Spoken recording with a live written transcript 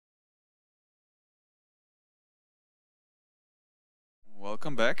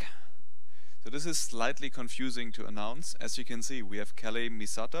Welcome back. So this is slightly confusing to announce. As you can see, we have Kelley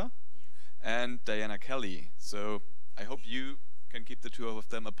Misata and Diana Kelley. So I hope you can keep the two of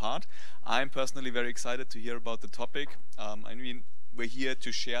them apart. I'm personally very excited to hear about the topic. I mean, we're here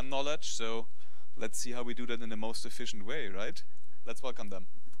to share knowledge, so let's see how we do that in the most efficient way, right? Let's welcome them.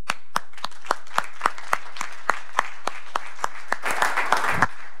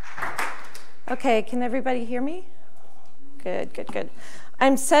 Okay, can everybody hear me? Good, good, good.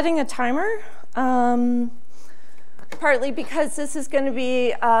 I'm setting a timer, partly because this is going to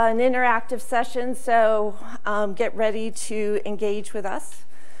be an interactive session, so get ready to engage with us.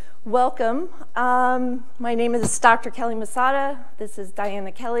 Welcome. My name is Dr. Kelley Misata. This is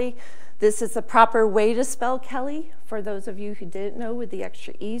Diana Kelley. This is the proper way to spell Kelley, for those of you who didn't know with the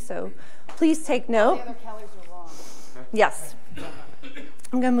extra E, so please take note. All the other Kelleys are wrong. Yes.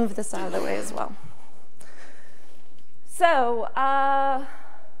 I'm going to move this out of the way as well. So,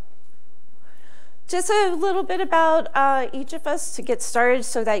 just a little bit about each of us to get started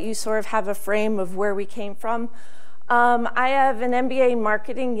so that you sort of have a frame of where we came from. I have an MBA in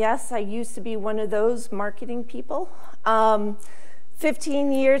marketing. Yes, I used to be one of those marketing people.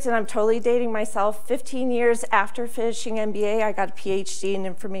 15 years, and I'm totally dating myself, 15 years after finishing MBA, I got a PhD in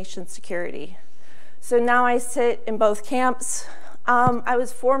information security. So now I sit in both camps. I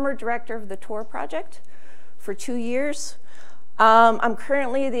was former director of the TOR project for 2 years. I'm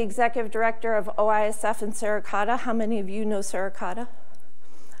currently the executive director of OISF in Sarasota. How many of you know Sarasota?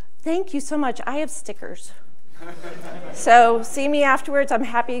 Thank you so much. I have stickers. So see me afterwards. I'm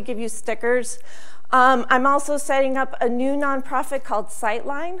happy to give you stickers. I'm also setting up a new nonprofit called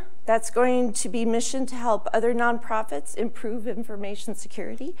Sightline that's going to be mission to help other nonprofits improve information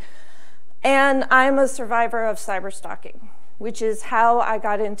security. And I'm a survivor of cyberstalking, which is how I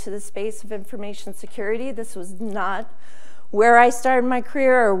got into the space of information security. This was not where I started my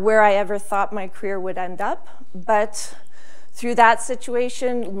career or where I ever thought my career would end up, but through that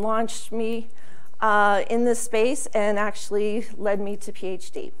situation launched me in this space and actually led me to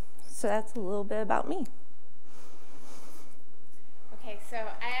PhD. So that's a little bit about me. Okay, so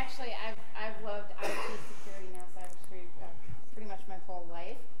I've loved IT security now, cybersecurity, pretty much my whole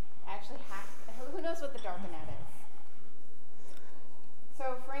life. I actually hacked, who knows what the DARPANET is?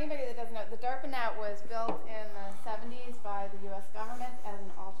 So for anybody that doesn't know, the DARPANET was built in the 70s by the US government as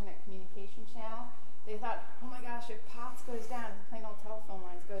an alternate communication channel. They thought, oh my gosh, if POTS goes down, if plain old telephone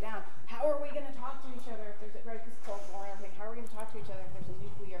lines go down, how are we going to talk to each other if there's a right, because Cold War and everything, how are we going to talk to each other if there's a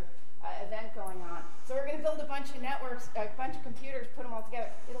nuclear event going on? So we're going to build a bunch of networks, a bunch of computers, put them all together.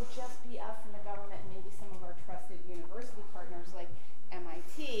 It'll just be us and the government and maybe some of our trusted university partners like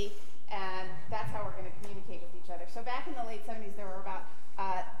MIT, and that's how we're going to communicate with each other. So back in the late 70s, there were about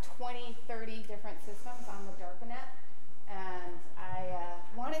 20, 30 different systems on the DARPANET, and I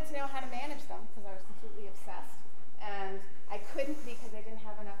wanted to know how to manage them because I was completely obsessed, and I couldn't because I didn't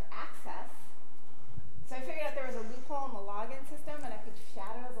have enough access. So I figured out there was a loophole in the login system, and I could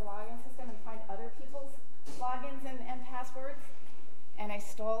shadow the login system and find other people's logins and passwords, and I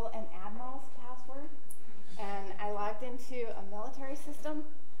stole an admiral's password, and I logged into a military system,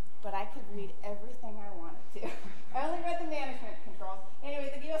 but I could read everything I wanted to. I only read the management controls. Anyway,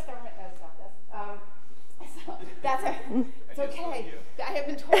 the US government knows about this. So that's it's okay. I have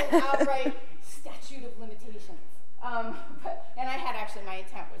been told outright statute of limitations. And I had actually, my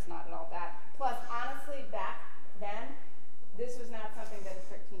intent was not at all bad. Plus, honestly, back then, this was not something that a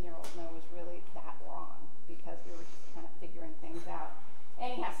 13-year-old knows was really that wrong because we were just kind of figuring things out.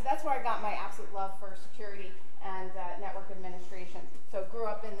 Anyhow, so that's where I got my absolute love for security and network administration. So grew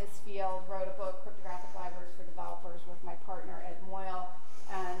up in this field, wrote a book, Cryptographic Libraries for Developers, with my partner, Ed Moyle,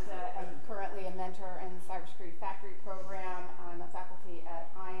 and I'm currently a mentor in the Cybersecurity Factory program. I'm a faculty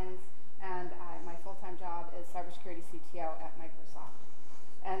at IONS, and my full-time job is Cybersecurity CTO at Microsoft.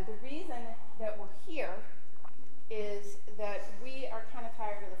 And the reason that we're here is that we are kind of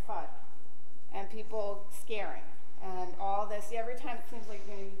tired of the FUD and people scaring and all this. Every time it seems like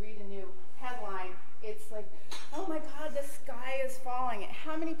when you read a new headline, it's like, oh my God, the sky is falling.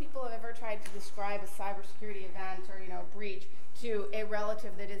 How many people have ever tried to describe a cybersecurity event or breach to a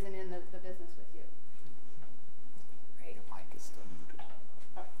relative that isn't in the business with you? Right. Your mic is still muted.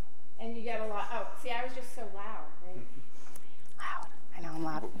 Oh. And you get a lot. Oh, see, I was just so loud, right? Loud. I know I'm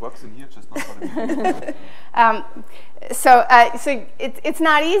loud. Works in here, just not for the So it's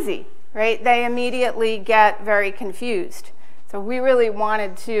not easy, right? They immediately get very confused. So we really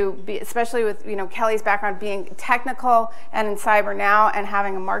wanted to be, especially with Kelley's background being technical and in cyber now and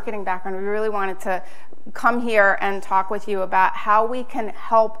having a marketing background, we really wanted to come here and talk with you about how we can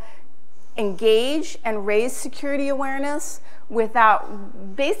help engage and raise security awareness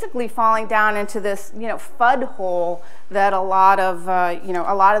without basically falling down into this, FUD hole that a lot of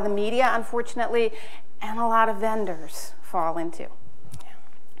the media, unfortunately, and a lot of vendors fall into.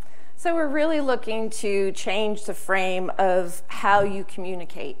 So we're really looking to change the frame of how you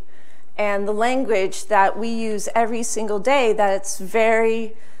communicate and the language that we use every single day, that's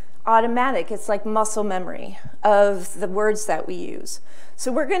very automatic. It's like muscle memory of the words that we use.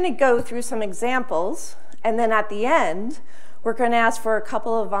 So we're going to go through some examples, and then at the end, we're going to ask for a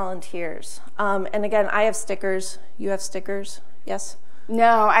couple of volunteers. And again, I have stickers. You have stickers? Yes?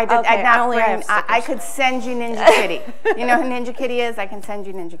 No, I did. Okay, I could send you Ninja Kitty. You know who Ninja Kitty is? I can send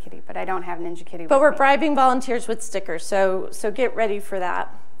you Ninja Kitty, but I don't have Ninja Kitty. But we're bribing volunteers with stickers, so get ready for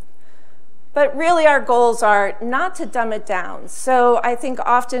that. But really our goals are not to dumb it down. So I think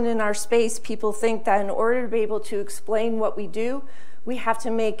often in our space, people think that in order to be able to explain what we do, we have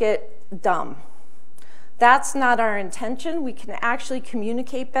to make it dumb. That's not our intention. We can actually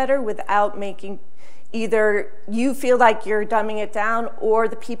communicate better without making either you feel like you're dumbing it down or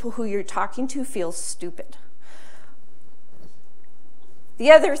the people who you're talking to feel stupid.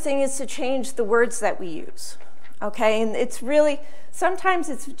 The other thing is to change the words that we use, okay? And it's really, sometimes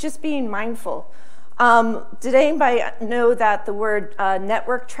it's just being mindful. Did anybody know that the word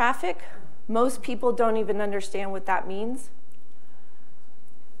network traffic, most people don't even understand what that means?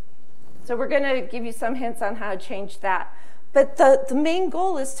 So we're going to give you some hints on how to change that. But the main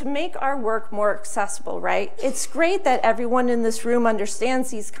goal is to make our work more accessible, right? It's great that everyone in this room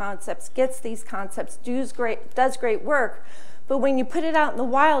understands these concepts, gets these concepts, does great work. But when you put it out in the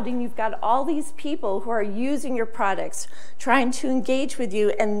wild and you've got all these people who are using your products, trying to engage with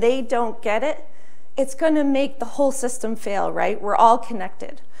you, and they don't get it, it's going to make the whole system fail, right? We're all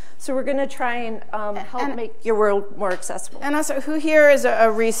connected. So we're going to try and help make your world more accessible. And also, who here is a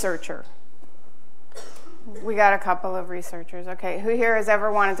researcher? We got a couple of researchers. Okay, who here has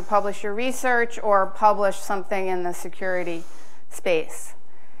ever wanted to publish your research or publish something in the security space?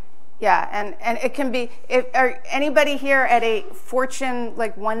 Yeah, and it can be, are anybody here at a Fortune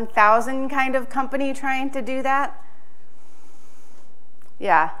like 1000 kind of company trying to do that?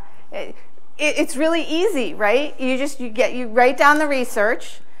 Yeah, it's really easy, right? You write down the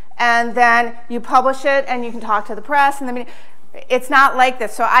research, and then you publish it, and you can talk to the press, and the media. It's not like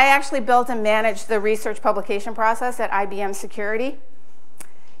this. So I actually built and managed the research publication process at IBM Security.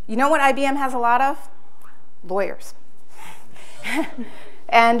 You know what IBM has a lot of? Lawyers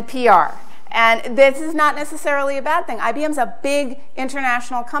and PR. And this is not necessarily a bad thing. IBM's a big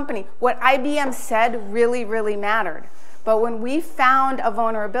international company. What IBM said really, really mattered. But when we found a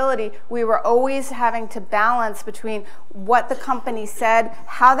vulnerability, we were always having to balance between what the company said,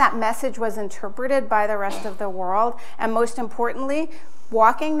 how that message was interpreted by the rest of the world, and most importantly,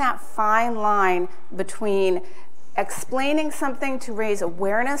 walking that fine line between explaining something to raise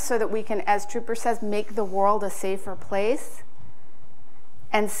awareness so that we can, as Trooper says, make the world a safer place,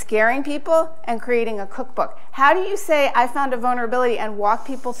 and scaring people and creating a cookbook. How do you say, I found a vulnerability, and walk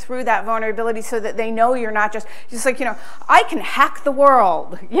people through that vulnerability so that they know you're not just like, I can hack the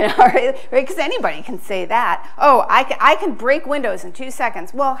world, right? Because anybody can say that. Oh, I can break Windows in 2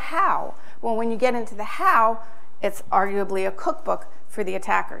 seconds. Well, how? Well, when you get into the how, it's arguably a cookbook for the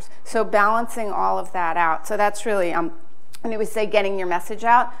attackers. So balancing all of that out. So that's really, when we say getting your message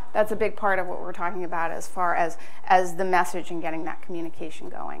out, that's a big part of what we're talking about as far as the message and getting that communication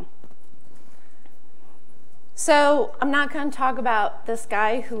going. So I'm not going to talk about this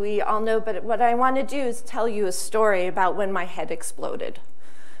guy who we all know, but what I want to do is tell you a story about when my head exploded.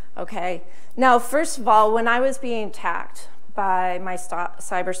 Okay? Now, first of all, when I was being attacked by my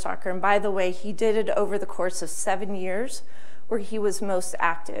cyber stalker, and by the way, he did it over the course of 7 years where he was most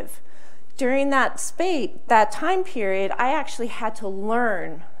active. During that time period, I actually had to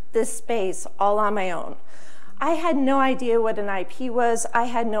learn this space all on my own. I had no idea what an IP was. I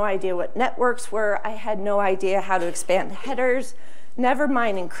had no idea what networks were. I had no idea how to expand headers, never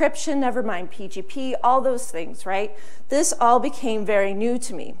mind encryption, never mind PGP, all those things, right? This all became very new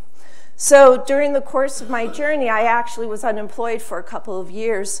to me. So during the course of my journey, I actually was unemployed for a couple of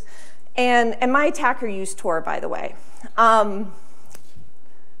years. And my attacker used Tor, by the way.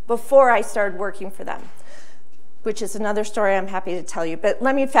 Before I started working for them, which is another story I'm happy to tell you. But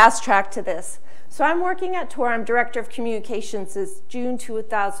let me fast track to this. So I'm working at Tor. I'm Director of Communications since June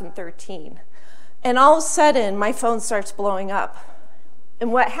 2013. And all of a sudden, my phone starts blowing up.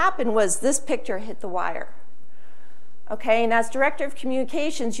 And what happened was this picture hit the wire. Okay, and as Director of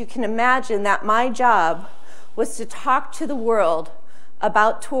Communications, you can imagine that my job was to talk to the world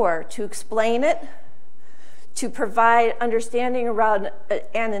about Tor, to explain it, to provide understanding around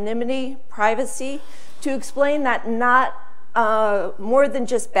anonymity, privacy, to explain that not more than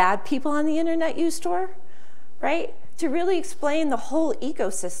just bad people on the internet use Tor, right? To really explain the whole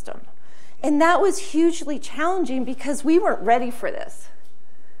ecosystem. And that was hugely challenging because we weren't ready for this.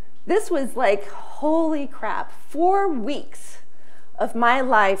 This was like, holy crap, 4 weeks of my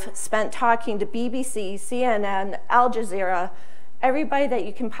life spent talking to BBC, CNN, Al Jazeera, everybody that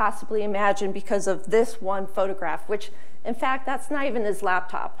you can possibly imagine because of this one photograph, which, in fact, that's not even his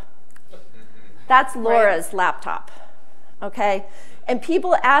laptop. That's Laura's laptop, okay? And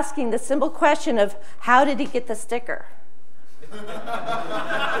people asking the simple question of, how did he get the sticker?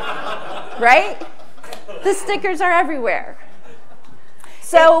 Right? The stickers are everywhere.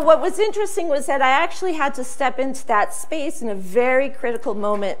 So what was interesting was that I actually had to step into that space in a very critical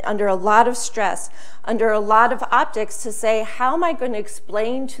moment under a lot of stress, under a lot of optics to say, how am I going to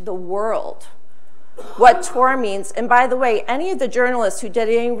explain to the world what Tor means? And by the way, any of the journalists who did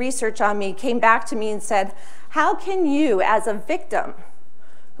any research on me came back to me and said, how can you, as a victim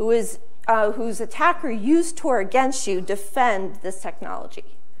whose attacker used Tor against you, defend this technology?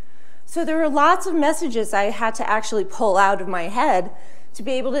 So there were lots of messages I had to actually pull out of my head to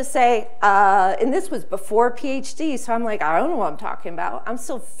be able to say, and this was before PhD, so I'm like, I don't know what I'm talking about. I'm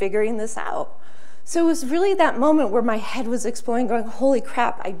still figuring this out. So it was really that moment where my head was exploding, going, holy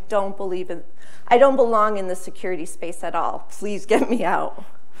crap, I don't belong in the security space at all. Please get me out.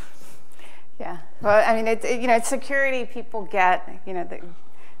 Yeah, well, I mean, it's security people get,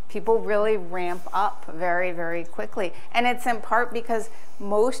 people really ramp up very, very quickly. And it's in part because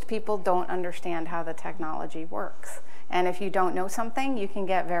most people don't understand how the technology works. And if you don't know something, you can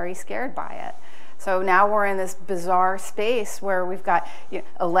get very scared by it. So now we're in this bizarre space where we've got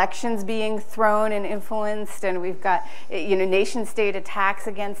elections being thrown and influenced, and we've got nation-state attacks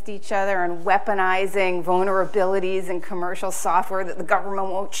against each other and weaponizing vulnerabilities in commercial software that the government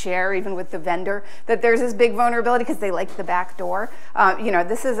won't share, even with the vendor. That there's this big vulnerability because they like the back door.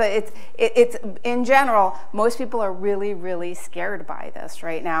 This is it's in general, most people are really, really scared by this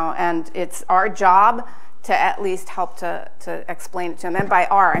right now, and it's our job to at least help to explain it to them. And by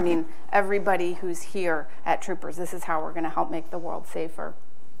our, I mean everybody who's here at Troopers. This is how we're going to help make the world safer.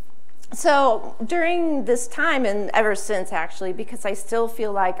 So during this time, and ever since actually, because I still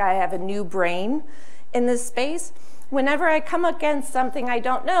feel like I have a new brain in this space, whenever I come against something I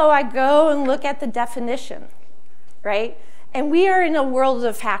don't know, I go and look at the definition, right? And we are in a world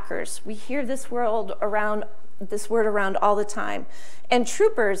of hackers. We hear this word around all the time. And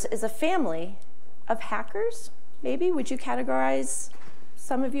Troopers is a family of hackers, maybe? Would you categorize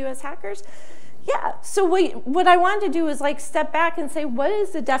some of you as hackers? Yeah, so what I wanted to do is like step back and say, what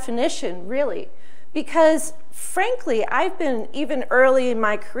is the definition really? Because frankly, I've been, even early in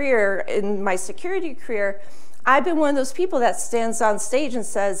my career, in my security career, I've been one of those people that stands on stage and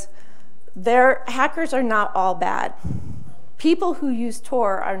says, hackers are not all bad. People who use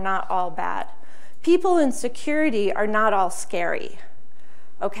Tor are not all bad. People in security are not all scary,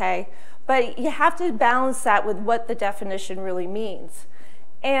 okay? But you have to balance that with what the definition really means.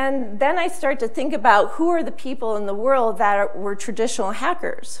 And then I start to think about who are the people in the world that were traditional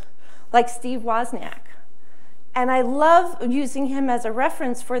hackers, like Steve Wozniak. And I love using him as a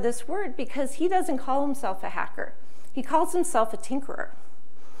reference for this word because he doesn't call himself a hacker. He calls himself a tinkerer,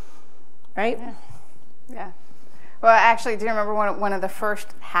 right? Yeah. Well, actually, do you remember one of the first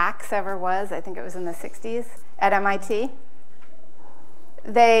hacks ever was? I think it was in the 60s at MIT.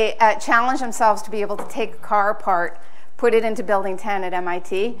 They challenged themselves to be able to take a car apart, put it into Building 10 at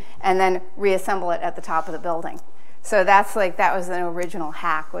MIT, and then reassemble it at the top of the building. So that was an original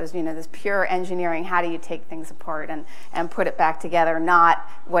hack, was this pure engineering, how do you take things apart and put it back together, not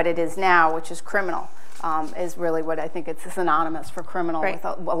what it is now, which is criminal, is really what I think it's synonymous for criminal, right,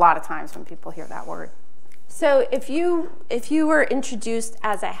 with a lot of times when people hear that word. So if you were introduced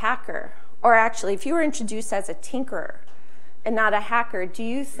as a hacker, or actually if you were introduced as a tinkerer and not a hacker, do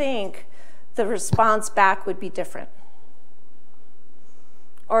you think the response back would be different?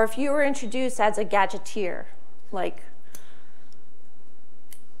 Or if you were introduced as a gadgeteer, like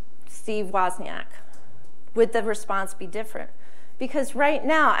Steve Wozniak, would the response be different? Because right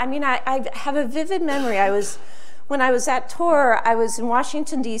now, I mean, I have a vivid memory. When I was at Tor, I was in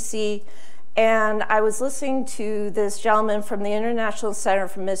Washington, D.C., and I was listening to this gentleman from the International Center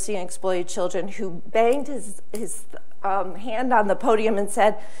for Missing and Exploited Children who banged his hand on the podium and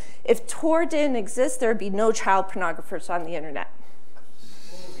said, if Tor didn't exist, there would be no child pornographers on the internet.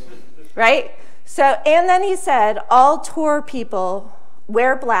 Right? So, and then he said, all Tor people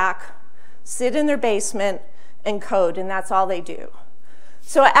wear black, sit in their basement, and code, and that's all they do.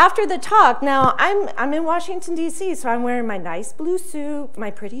 So after the talk, now I'm in Washington, D.C., so I'm wearing my nice blue suit, my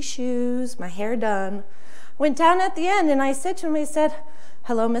pretty shoes, my hair done. Went down at the end, and I said to him, I said,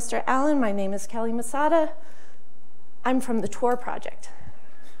 hello, Mr. Allen, my name is Kelley Misata. I'm from the TOR project.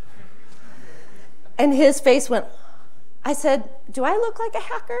 And his face went, I said, do I look like a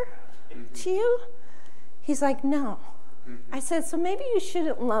hacker to you? He's like, no. I said, so maybe you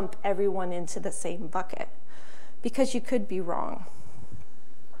shouldn't lump everyone into the same bucket, because you could be wrong.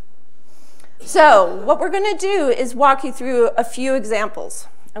 So what we're going to do is walk you through a few examples,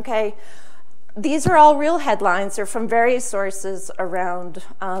 okay? These are all real headlines. They're from various sources around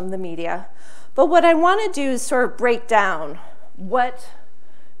the media. But what I want to do is sort of break down what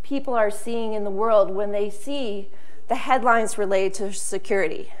people are seeing in the world when they see the headlines related to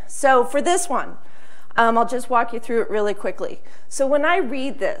security. So for this one, I'll just walk you through it really quickly. So when I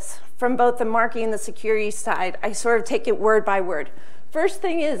read this from both the marketing and the security side, I sort of take it word by word. First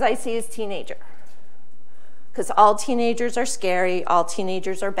thing is I see is teenager, because all teenagers are scary, all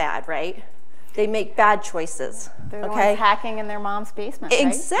teenagers are bad, right? They make bad choices. They're the ones hacking in their mom's basement, right?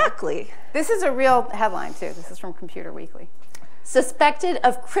 Exactly. This is a real headline, too. This is from Computer Weekly. Suspected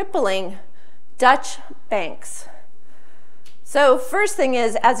of crippling Dutch banks. So first thing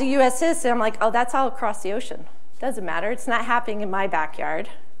is, as a U.S. citizen, I'm like, oh, that's all across the ocean. Doesn't matter. It's not happening in my backyard,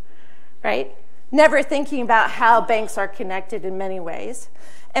 right? Never thinking about how banks are connected in many ways.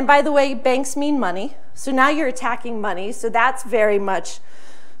 And by the way, banks mean money. So now you're attacking money. So that's very much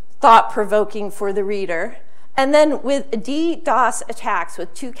thought-provoking for the reader. And then with DDoS attacks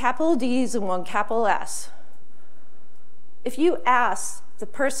with 2 capital Ds and 1 capital S. If you ask the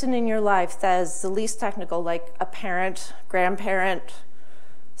person in your life that is the least technical, like a parent, grandparent,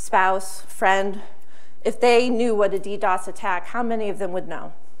 spouse, friend, if they knew what a DDoS attack, how many of them would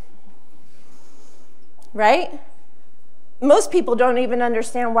know? Right? Most people don't even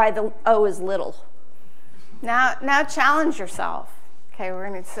understand why the O is little. Now challenge yourself. Okay, we're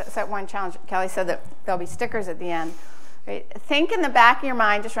going to set one challenge. Kelley said that there'll be stickers at the end. Right? Think in the back of your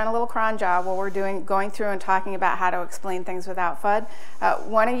mind, just run a little cron job while we're going through and talking about how to explain things without FUD.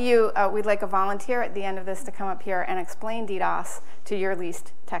 One of you, we'd like a volunteer at the end of this to come up here and explain DDoS to your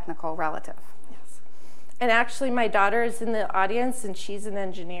least technical relative. Yes. And actually, my daughter is in the audience, and she's an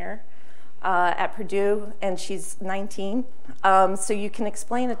engineer at Purdue, and she's 19. So you can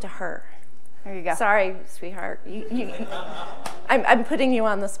explain it to her. There you go. Sorry, sweetheart. I'm putting you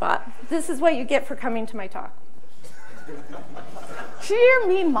on the spot. This is what you get for coming to my talk. She's your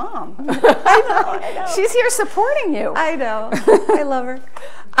mean mom. I know. She's here supporting you. I know. I love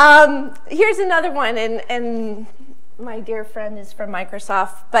her. Here's another one, and my dear friend is from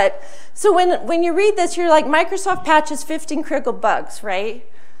Microsoft. But so when you read this, you're like, Microsoft patches 15 critical bugs, right?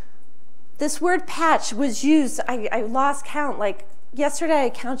 This word patch was used, I lost count. Like yesterday, I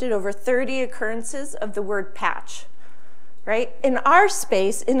counted over 30 occurrences of the word patch, right? In our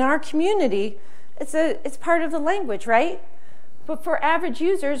space, in our community, it's part of the language, right? But for average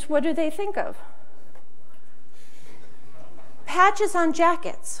users, what do they think of? Patches on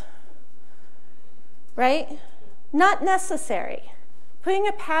jackets, right? Not necessary. Putting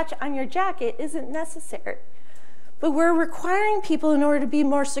a patch on your jacket isn't necessary. But we're requiring people, in order to be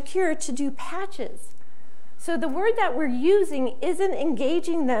more secure, to do patches. So the word that we're using isn't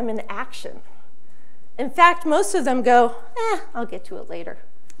engaging them in action. In fact, most of them go, I'll get to it later,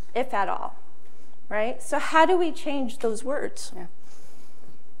 if at all. Right? So how do we change those words? Yeah.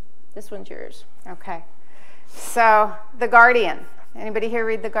 This one's yours. Okay. So, The Guardian. Anybody here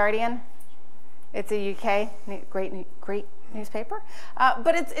read The Guardian? It's a UK, great newspaper.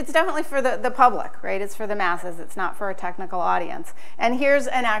 But it's definitely for the public, right? It's for the masses. It's not for a technical audience. And here's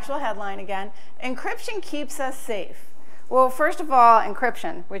an actual headline again. Encryption keeps us safe. Well, first of all,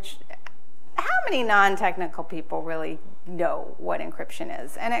 encryption, which how many non-technical people really know what encryption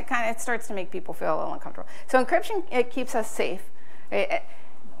is? And it starts to make people feel a little uncomfortable. So encryption, it keeps us safe.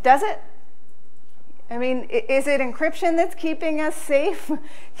 Does it? I mean, is it encryption that's keeping us safe?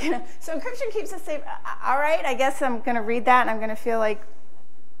 So encryption keeps us safe. All right, I guess I'm going to read that and I'm going to feel like,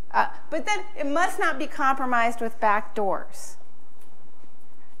 but then it must not be compromised with backdoors.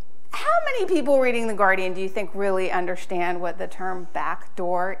 How many people reading The Guardian do you think really understand what the term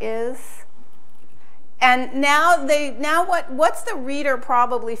backdoor is? And now what's the reader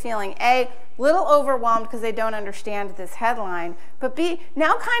probably feeling? A, little overwhelmed because they don't understand this headline, but B,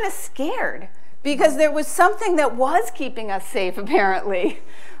 now kind of scared because there was something that was keeping us safe, apparently.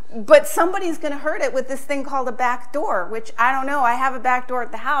 But somebody's going to hurt it with this thing called a back door, which I don't know. I have a back door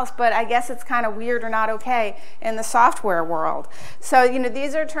at the house, but I guess it's kind of weird or not okay in the software world. So,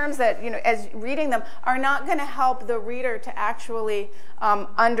 these are terms that, as reading them, are not going to help the reader to actually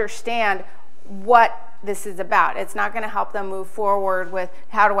understand what this is about. It's not going to help them move forward with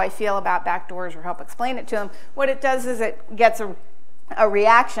how do I feel about backdoors or help explain it to them. What it does is it gets a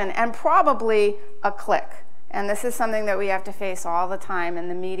reaction and probably a click. And this is something that we have to face all the time in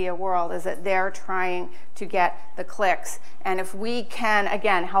the media world, is that they're trying to get the clicks. And if we can,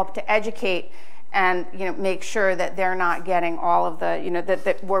 again, help to educate and make sure that they're not getting all of the,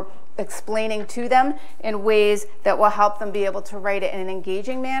 that we're explaining to them in ways that will help them be able to write it in an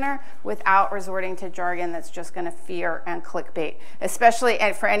engaging manner without resorting to jargon that's just going to fear and clickbait. Especially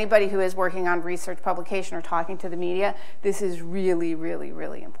for anybody who is working on research publication or talking to the media, this is really, really,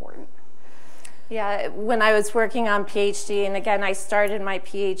 really important. Yeah, when I was working on PhD, and again, I started my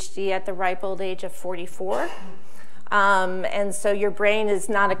PhD at the ripe old age of 44. And so your brain is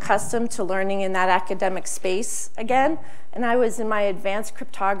not accustomed to learning in that academic space again. And I was in my advanced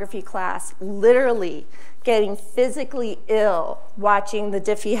cryptography class, literally getting physically ill watching the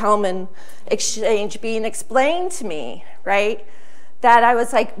Diffie-Hellman exchange being explained to me, right? That I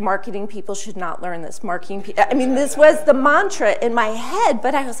was like, marketing people should not learn this. I mean, this was the mantra in my head,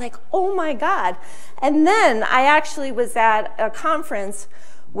 but I was like, oh my God. And then I actually was at a conference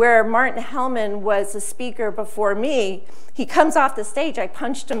where Martin Hellman was a speaker before me. He comes off the stage, I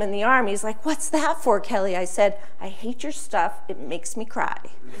punched him in the arm. He's like, what's that for, Kelley? I said, I hate your stuff, it makes me cry.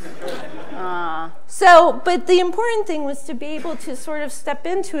 So, but the important thing was to be able to sort of step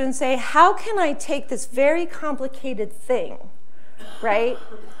into and say, how can I take this very complicated thing, right,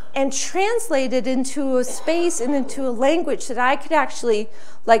 and translate it into a space and into a language that I could actually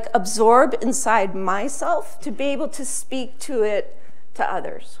like absorb inside myself to be able to speak to it to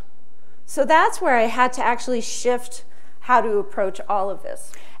others. So that's where I had to actually shift how to approach all of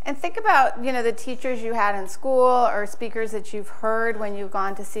this. And think about, the teachers you had in school or speakers that you've heard when you've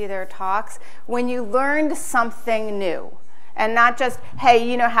gone to see their talks, when you learned something new. And not just, hey,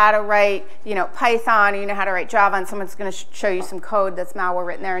 you know how to write, Python, or you know how to write Java, and someone's going to show you some code that's malware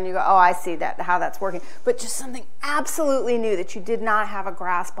written there, and you go, oh, I see that, how that's working. But just something absolutely new that you did not have a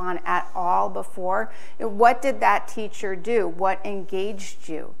grasp on at all before. What did that teacher do? What engaged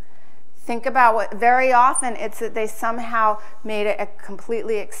you? Think about what, very often it's that they somehow made it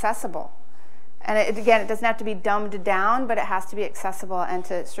completely accessible. And again, it doesn't have to be dumbed down, but it has to be accessible and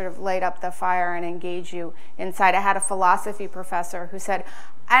to sort of light up the fire and engage you inside. I had a philosophy professor who said,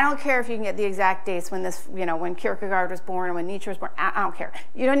 I don't care if you can get the exact dates when when Kierkegaard was born or when Nietzsche was born. I don't care.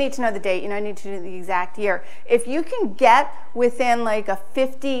 You don't need to know the date. You don't need to know the exact year. If you can get within like a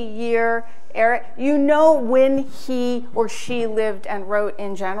 50-year era, you know when he or she lived and wrote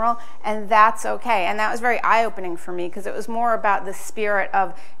in general, and that's okay. And that was very eye-opening for me because it was more about the spirit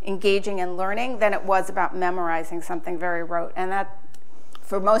of engaging and learning than it was about memorizing something very rote. And that,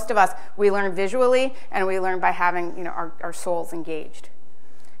 for most of us, we learn visually and we learn by having our souls engaged.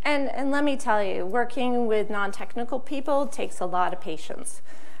 And let me tell you, working with non-technical people takes a lot of patience.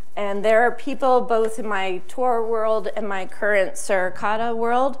 And there are people both in my Tor world and my current Suricata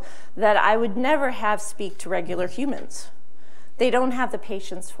world that I would never have speak to regular humans. They don't have the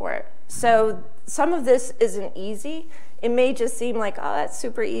patience for it. So some of this isn't easy. It may just seem like, oh, that's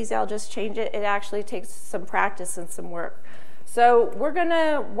super easy, I'll just change it. It actually takes some practice and some work. So we're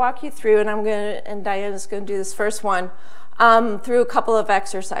gonna walk you through, and Diana's gonna do this first one, through a couple of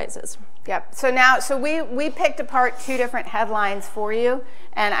exercises. Yep. So we picked apart two different headlines for you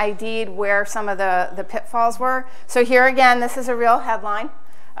and ID'd where some of the pitfalls were. So here again, this is a real headline.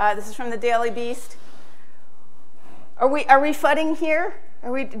 This is from the Daily Beast. Are we fudding here?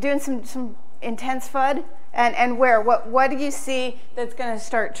 Are we doing some intense FUD? And where? What do you see that's going to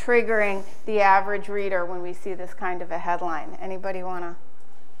start triggering the average reader when we see this kind of a headline? Anybody want to?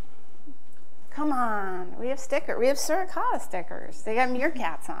 Come on, we have stickers. We have Suricata stickers. They got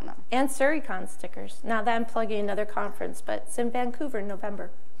meerkats on them. And Suricon stickers. Now that I'm plugging another conference, but it's in Vancouver in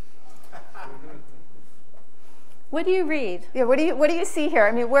November. What do you read? Yeah, what do you see here?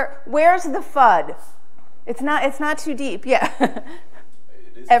 I mean, where's the FUD? It's not too deep. Yeah. It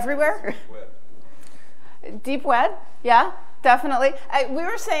is everywhere. Deep web. Yeah, definitely. We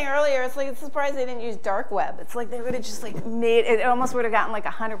were saying earlier, it's like it's surprised they didn't use dark web. It's like they would have just like made it. Almost would have gotten like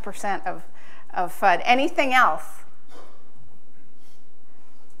 100% of FUD. Anything else?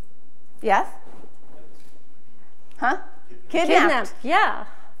 Yes? Huh? Kidnapped. Yeah.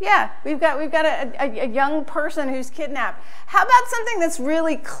 Yeah, we've got a young person who's kidnapped. How about something that's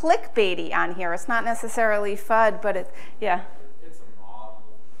really clickbaity on here? It's not necessarily FUD, but yeah. It's a model.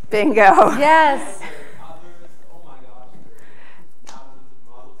 Bingo. Yes.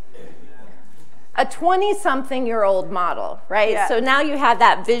 A 20-something-year-old model, right? Yeah. So now you have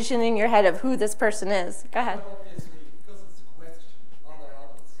that vision in your head of who this person is. Go ahead.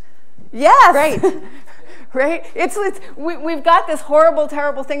 Yes. Great. Right? We've got this horrible,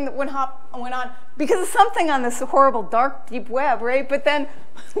 terrible thing that went on because of something on this horrible, dark, deep web, right? But then,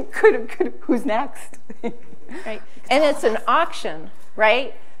 who's next? Right. And it's an auction,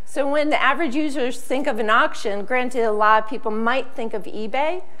 right? So when the average users think of an auction, granted, a lot of people might think of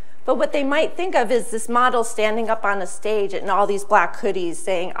eBay, but what they might think of is this model standing up on a stage in all these black hoodies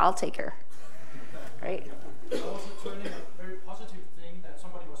saying, "I'll take her," right? Also turning a very positive thing that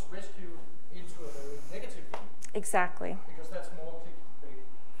somebody was rescued into a very negative thing. Exactly. Because that's more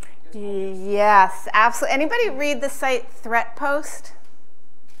clickbait. Yes, absolutely. Anybody read the site Threat Post?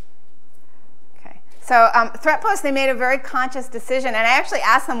 Okay. So Threat Post, they made a very conscious decision, and I actually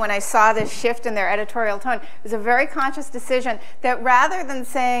asked them when I saw this shift in their editorial tone. It was a very conscious decision that rather than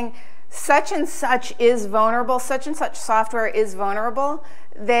saying such and such is vulnerable, such and such software is vulnerable,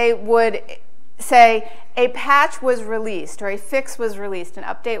 they would say a patch was released or a fix was released, an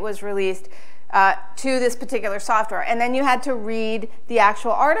update was released to this particular software. And then you had to read the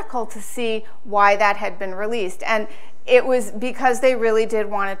actual article to see why that had been released. And it was because they really did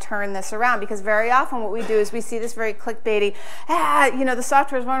want to turn this around, because very often what we do is we see this very clickbaity, the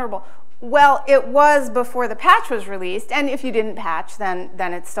software is vulnerable. Well, it was before the patch was released, and if you didn't patch, then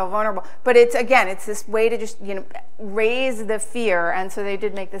it's still vulnerable. But it's this way to just raise the fear, and so they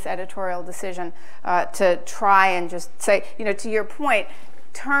did make this editorial decision to try and just say, to your point,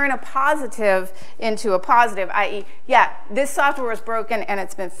 turn a positive into a positive, i.e., yeah, this software was broken and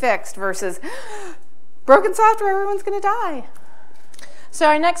it's been fixed, versus broken software, everyone's going to die. So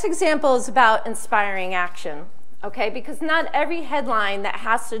our next example is about inspiring action. Okay, because not every headline that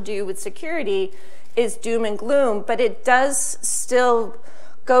has to do with security is doom and gloom, but it does still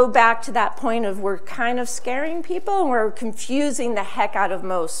go back to that point of we're kind of scaring people and we're confusing the heck out of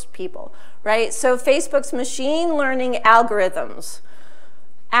most people, right? So Facebook's machine learning algorithms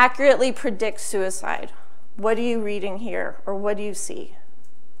accurately predict suicide. What are you reading here, or what do you see?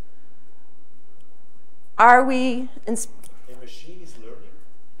 Are we... A machine is learning?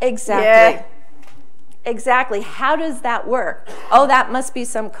 Exactly. Yeah. Exactly. How does that work? Oh, that must be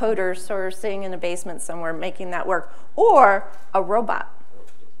some coder sort of sitting in a basement somewhere making that work. Or a robot,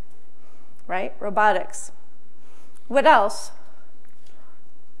 right? Robotics. What else?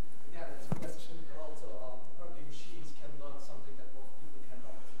 Yeah, that's a question. Also, apparently machines can learn something that most people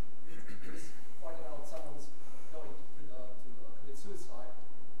cannot. It's pointed out someone's going to commit suicide.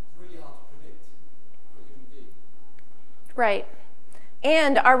 It's really hard to predict for a human being. Right.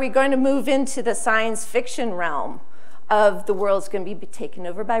 And are we going to move into the science fiction realm of the world's going to be taken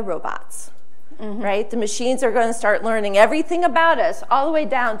over by robots, right? The machines are going to start learning everything about us, all the way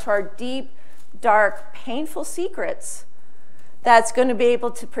down to our deep, dark, painful secrets, that's going to be able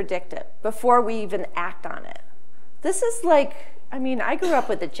to predict it before we even act on it. This is like, I grew up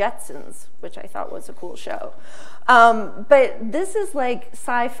with the Jetsons, which I thought was a cool show. But this is like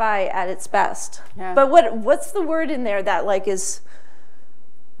sci-fi at its best. Yeah. But what's the word in there that is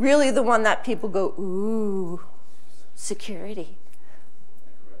really the one that people go, ooh, security?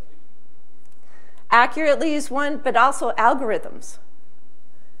 Accurately is one, but also algorithms.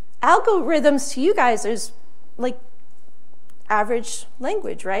 Algorithms to you guys is like average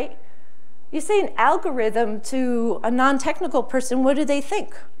language, right? You say an algorithm to a non-technical person, what do they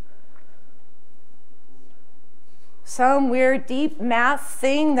think? Some weird, deep math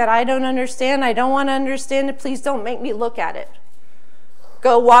thing that I don't understand. I don't want to understand it. Please don't make me look at it.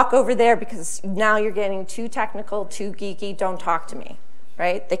 Go walk over there because now you're getting too technical, too geeky. Don't talk to me,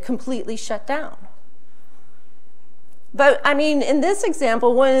 right? They completely shut down. But in this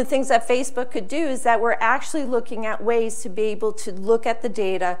example, one of the things that Facebook could do is that we're actually looking at ways to be able to look at the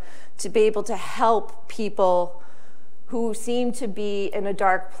data, to be able to help people who seem to be in a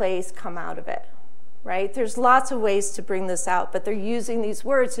dark place come out of it, right? There's lots of ways to bring this out, but they're using these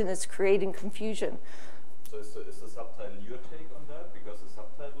words and it's creating confusion. So is the subtitle your take on that? Because the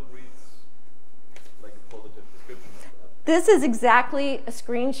subtitle reads like a positive description of that. This is exactly a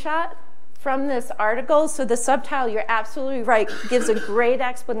screenshot from this article. So the subtitle, you're absolutely right, gives a great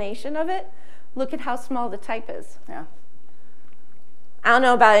explanation of it. Look at how small the type is. Yeah. I don't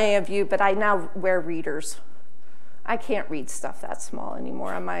know about any of you, but I now wear readers. I can't read stuff that small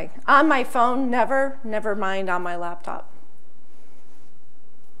anymore on my phone, never mind on my laptop.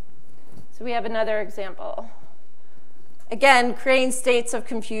 So we have another example. Again, creating states of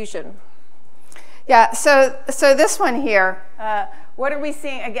confusion. Yeah, so this one here, what are we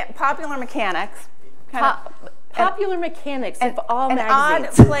seeing? Again, popular mechanics. Popular mechanics of all an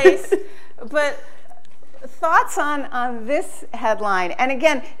magazines. Odd place, but thoughts on this headline. And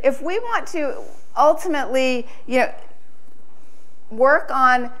again, if we want to ultimately, work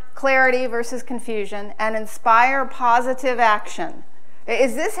on clarity versus confusion and inspire positive action,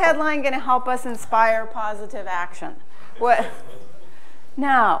 is this headline going to help us inspire positive action? What?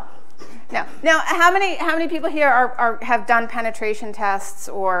 No. How many people here have done penetration tests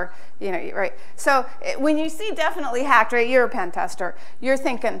or, right? So when you see definitely hacked, right, you're a pen tester, you're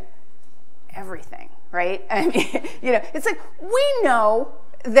thinking everything, right? I mean, it's like we know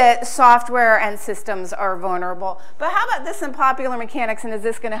that software and systems are vulnerable, but how about this in popular mechanics, and is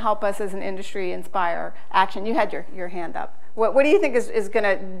this going to help us as an industry inspire action? You had your hand up. What do you think is going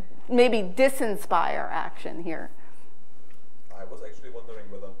to maybe disinspire action here? I was actually wondering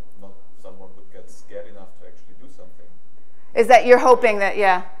whether not someone would get scared enough to actually do something. Is that you're hoping that,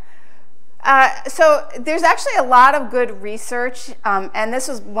 yeah. So there's actually a lot of good research, and this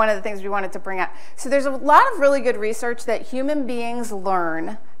was one of the things we wanted to bring up. So there's a lot of really good research that human beings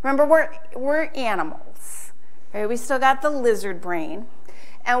learn. Remember, we're animals, right? We still got the lizard brain,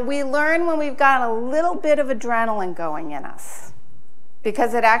 and we learn when we've got a little bit of adrenaline going in us,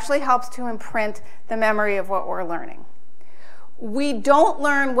 because it actually helps to imprint the memory of what we're learning. We don't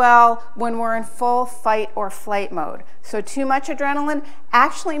learn well when we're in full fight or flight mode. So too much adrenaline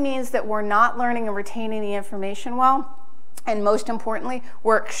actually means that we're not learning and retaining the information well. And most importantly,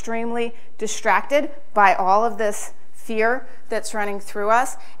 we're extremely distracted by all of this fear that's running through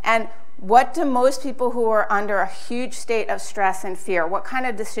us. And what do most people who are under a huge state of stress and fear, what kind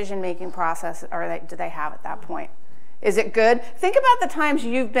of decision-making process do they have at that point? Is it good? Think about the times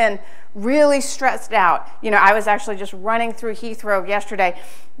you've been really stressed out. I was actually just running through Heathrow yesterday,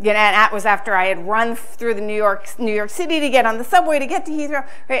 and that was after I had run through the New York City to get on the subway to get to Heathrow,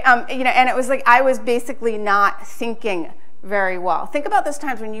 right? And it was like I was basically not thinking very well. Think about those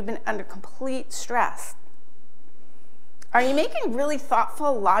times when you've been under complete stress. Are you making really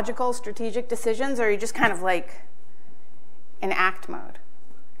thoughtful, logical, strategic decisions, or are you just kind of like in act mode,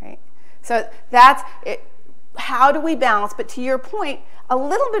 right? So that's it. How do we balance? But to your point, a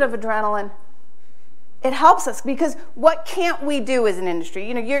little bit of adrenaline, it helps us, because what can't we do as an industry?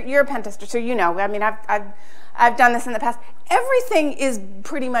 You're a pen tester, so I mean, I've done this in the past. Everything is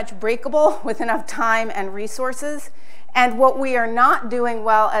pretty much breakable with enough time and resources. And what we are not doing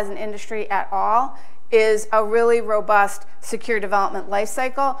well as an industry at all is a really robust secure development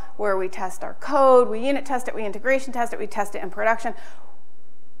lifecycle where we test our code, we unit test it, we integration test it, we test it in production.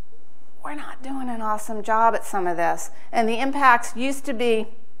 We're not doing an awesome job at some of this. And the impacts used to be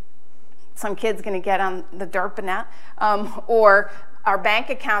some kid's going to get on the DARPANet, or our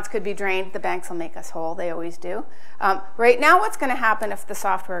bank accounts could be drained. The banks will make us whole. They always do. Right now, what's going to happen if the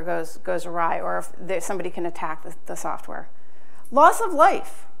software goes awry, or if somebody can attack the software? Loss of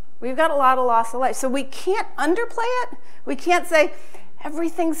life. We've got a lot of loss of life. So we can't underplay it. We can't say,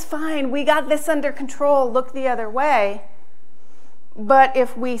 everything's fine. We got this under control. Look the other way. But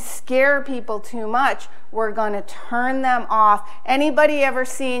if we scare people too much, we're going to turn them off. Anybody ever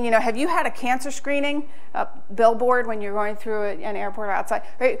seen, have you had a cancer screening billboard when you're going through an airport or outside?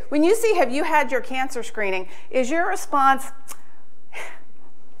 Right? When you see, have you had your cancer screening, is your response,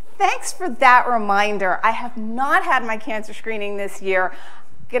 thanks for that reminder. I have not had my cancer screening this year.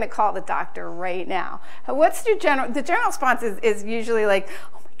 I'm going to call the doctor right now. What's the general response is usually like,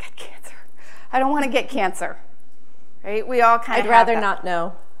 oh my God, cancer. I don't want to get cancer. Right? We all kind of. I'd rather not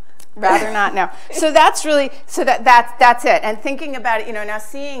know. Rather not know. So that's really, that's it. And thinking about it, now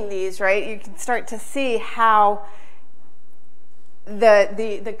seeing these, right, you can start to see how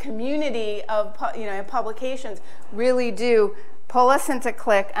the community of publications really do pull us into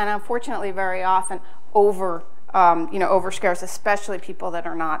click, and unfortunately very often overscare us, especially people that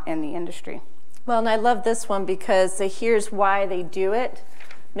are not in the industry. Well, and I love this one because the here's why they do it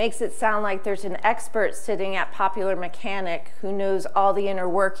makes it sound like there's an expert sitting at Popular Mechanic who knows all the inner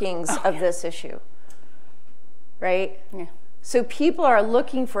workings of this issue, right? Yeah. So people are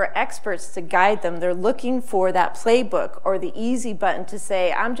looking for experts to guide them. They're looking for that playbook or the easy button to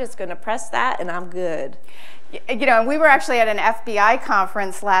say, I'm just going to press that and I'm good. We were actually at an FBI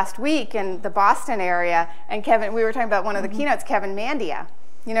conference last week in the Boston area, and we were talking about one of the keynotes, Kevin Mandia.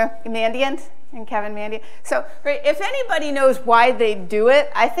 Mandiant? And Kevin Mandia. So if anybody knows why they do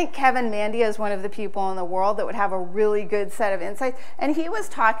it, I think Kevin Mandia is one of the people in the world that would have a really good set of insights. And he was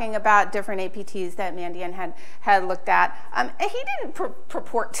talking about different APTs that Mandiant had looked at. And he didn't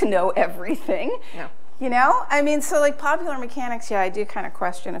purport to know everything. No. I mean, so like Popular Mechanics, yeah, I do kind of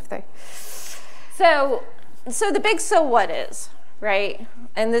question if they... So the big so what is, right?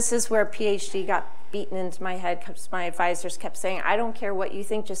 And this is where PhD got beaten into my head because my advisors kept saying, I don't care what you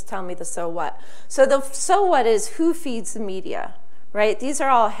think, just tell me the so what. So the so what is who feeds the media, right? These are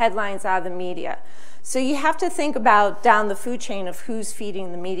all headlines out of the media. So you have to think about down the food chain of who's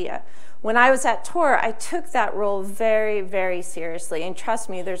feeding the media. When I was at TOR, I took that role very, very seriously. And trust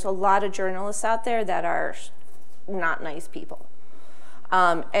me, there's a lot of journalists out there that are not nice people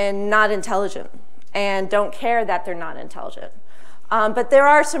and not intelligent and don't care that they're not intelligent. But there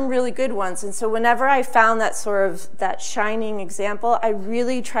are some really good ones. And so whenever I found that sort of that shining example, I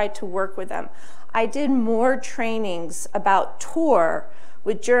really tried to work with them. I did more trainings about TOR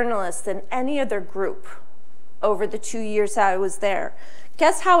with journalists than any other group over the 2 years that I was there.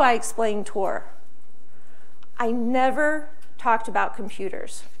 Guess how I explained TOR? I never talked about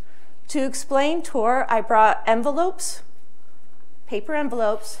computers. To explain TOR, I brought envelopes, paper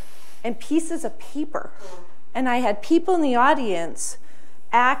envelopes, and pieces of paper. And I had people in the audience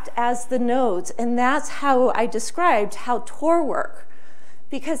act as the nodes. And that's how I described how TOR worked.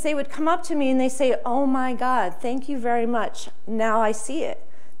 Because they would come up to me and they say, oh my God, thank you very much. Now I see it.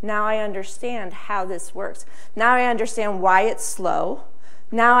 Now I understand how this works. Now I understand why it's slow.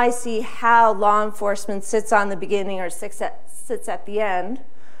 Now I see how law enforcement sits on the beginning or sits at the end,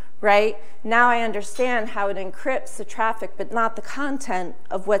 right? Now I understand how it encrypts the traffic, but not the content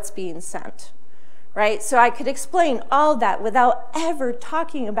of what's being sent, right? So I could explain all that without ever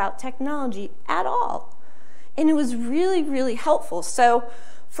talking about technology at all. And it was really, really helpful. So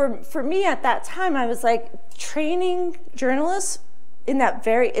for me at that time, I was like training journalists in that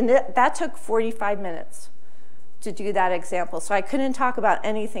that took 45 minutes to do that example. So I couldn't talk about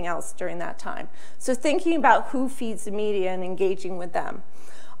anything else during that time. So thinking about who feeds the media and engaging with them.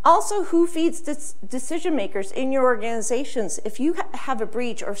 Also, who feeds decision makers in your organizations? If you have a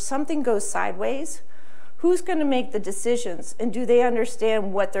breach or if something goes sideways, who's going to make the decisions? And do they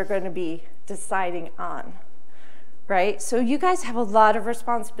understand what they're going to be deciding on? Right? So you guys have a lot of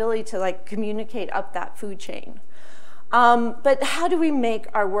responsibility to like communicate up that food chain. But how do we make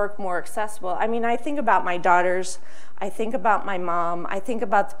our work more accessible? I mean, I think about my daughters, I think about my mom, I think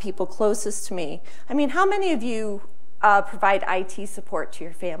about the people closest to me. I mean, how many of you provide IT support to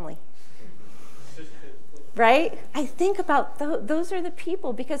your family? Right? I think about those are the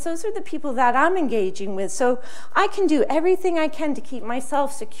people, because those are the people that I'm engaging with. So I can do everything I can to keep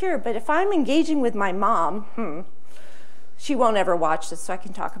myself secure, but if I'm engaging with my mom, she won't ever watch this, so I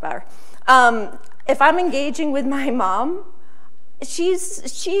can talk about her. If I'm engaging with my mom, she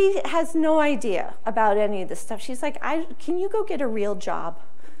has no idea about any of this stuff. She's like, can you go get a real job?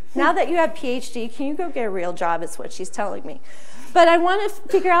 Now that you have PhD, can you go get a real job, is what she's telling me. But I want to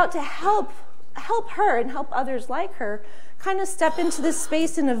figure out to help her and help others like her kind of step into this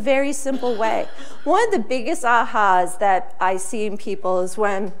space in a very simple way. One of the biggest ahas that I see in people is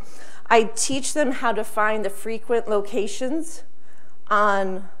when I teach them how to find the frequent locations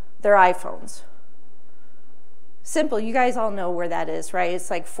on their iPhones. Simple, you guys all know where that is, right? It's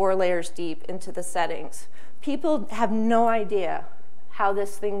like 4 layers deep into the settings. People have no idea how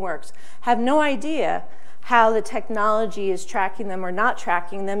this thing works, have no idea how the technology is tracking them or not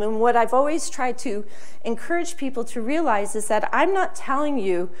tracking them. And what I've always tried to encourage people to realize is that I'm not telling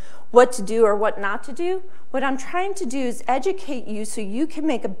you what to do or what not to do. What I'm trying to do is educate you so you can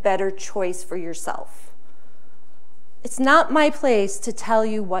make a better choice for yourself. It's not my place to tell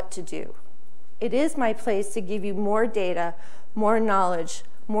you what to do. It is my place to give you more data, more knowledge,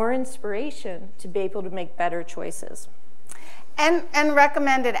 more inspiration to be able to make better choices. And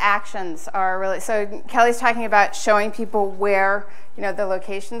recommended actions are really, so Kelley's talking about showing people where the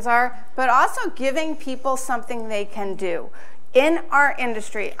locations are, but also giving people something they can do. In our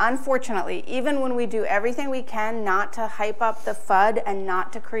industry, unfortunately, even when we do everything we can not to hype up the FUD and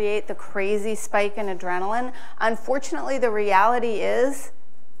not to create the crazy spike in adrenaline, unfortunately the reality is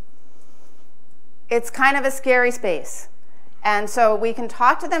it's kind of a scary space. And so we can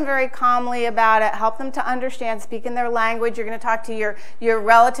talk to them very calmly about it, help them to understand, speak in their language. You're going to talk to your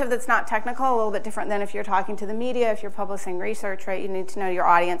relative that's not technical, a little bit different than if you're talking to the media, if you're publishing research, right? You need to know your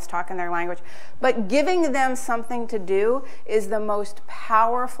audience, talk in their language. But giving them something to do is the most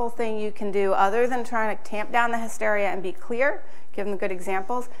powerful thing you can do, other than trying to tamp down the hysteria and be clear, give them good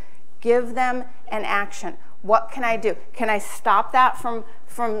examples. Give them an action. What can I do? Can I stop that from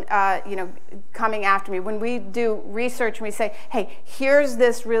coming after me? When we do research and we say, hey, here's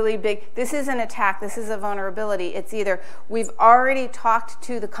this really big, this is an attack, this is a vulnerability. It's either we've already talked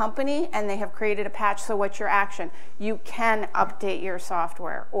to the company and they have created a patch, so what's your action? You can update your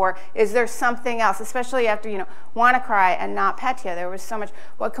software. Or is there something else, especially after, WannaCry and NotPetya, there was so much,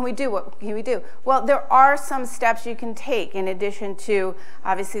 what can we do? What can we do? Well, there are some steps you can take in addition to,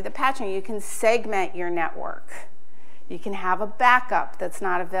 obviously, the patching. You can segment your network. You can have a backup that's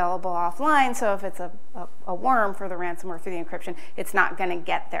not available offline, so if it's a worm for the ransomware, for the encryption, it's not going to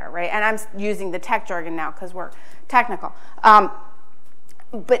get there, right? And I'm using the tech jargon now because we're technical.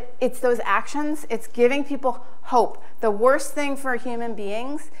 But it's those actions. It's giving people hope. The worst thing for human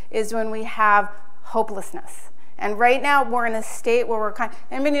beings is when we have hopelessness. And right now, we're in a state where we're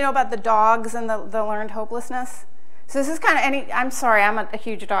anybody know about the dogs and the learned hopelessness? So this is kind of I'm sorry, I'm a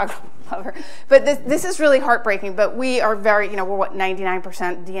huge dog lover, but this is really heartbreaking. But we are very, we're what,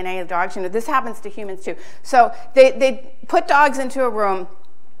 99% DNA of dogs. This happens to humans too. So they put dogs into a room,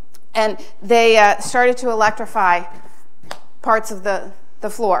 and they started to electrify parts of the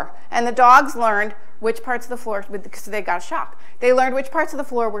floor. And the dogs learned which parts of the floor, because they got a shock. They learned which parts of the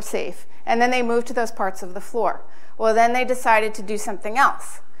floor were safe, and then they moved to those parts of the floor. Well, then they decided to do something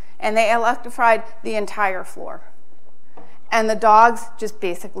else, and they electrified the entire floor. And the dogs just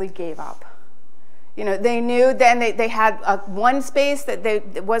basically gave up. They knew then they had one space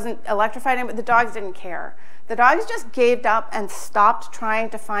that wasn't electrified in, but the dogs didn't care. The dogs just gave up and stopped trying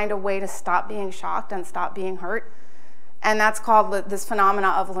to find a way to stop being shocked and stop being hurt. And that's called this phenomena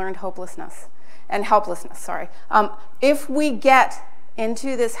of learned hopelessness. And helplessness, sorry. If we get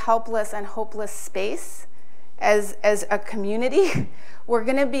into this helpless and hopeless space as a community, we're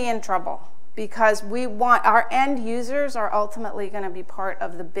going to be in trouble, because our end users are ultimately going to be part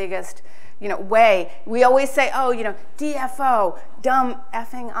of the biggest way. We always say, oh, DFO, dumb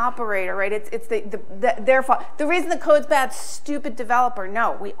effing operator, right? It's their fault. The reason the code's bad, stupid developer.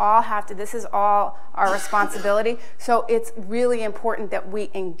 No, we all have to. This is all our responsibility. So it's really important that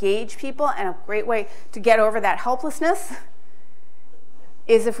we engage people, and a great way to get over that helplessness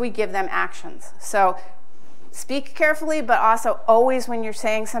is if we give them actions. So speak carefully, but also always when you're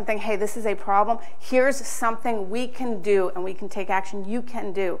saying something, hey, this is a problem, here's something we can do, and we can take action you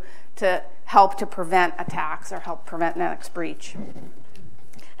can do to help to prevent attacks or help prevent next breach.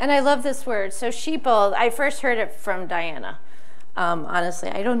 And I love this word. So sheeple, I first heard it from Diana. Honestly,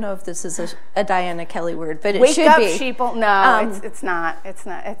 I don't know if this is a Diana Kelley word, but it should be. Wake up, sheeple. No, it's not. It's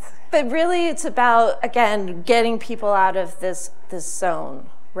not. But really, it's about, again, getting people out of this zone,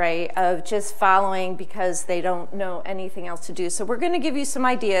 right, of just following because they don't know anything else to do. So we're going to give you some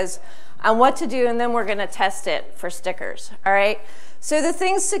ideas on what to do, and then we're going to test it for stickers, all right? So the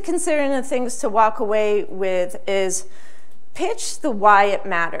things to consider and the things to walk away with is pitch the why it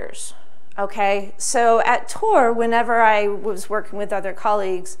matters, okay? So at TOR, whenever I was working with other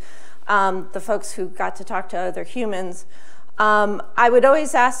colleagues, the folks who got to talk to other humans, I would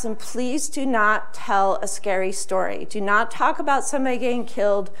always ask them, please do not tell a scary story. Do not talk about somebody getting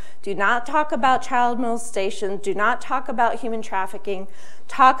killed. Do not talk about child molestation. Do not talk about human trafficking.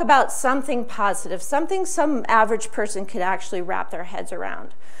 Talk about something positive, something some average person could actually wrap their heads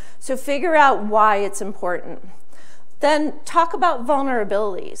around. So figure out why it's important. Then talk about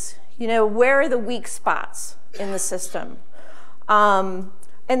vulnerabilities. Where are the weak spots in the system? And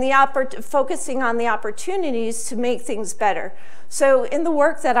focusing on the opportunities to make things better. So in the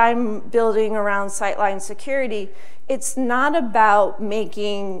work that I'm building around Sightline security, it's not about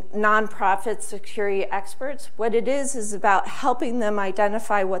making nonprofit security experts. What it is about helping them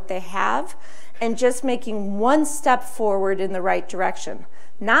identify what they have and just making one step forward in the right direction.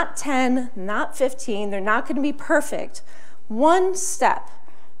 Not 10, not 15, they're not going to be perfect. One step.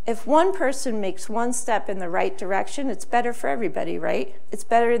 If one person makes one step in the right direction, it's better for everybody, right? It's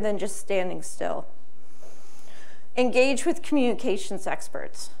better than just standing still. Engage with communications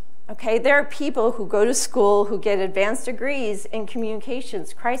experts, okay? There are people who go to school who get advanced degrees in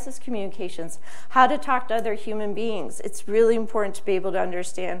communications, crisis communications, how to talk to other human beings. It's really important to be able to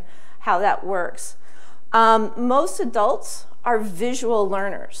understand how that works. Most adults are visual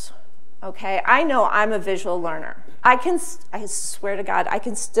learners, okay? I know I'm a visual learner. I swear to God, I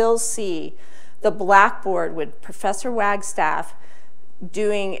can still see the blackboard with Professor Wagstaff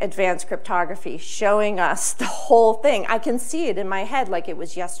doing advanced cryptography, showing us the whole thing. I can see it in my head like it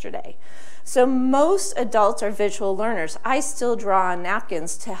was yesterday. So most adults are visual learners. I still draw on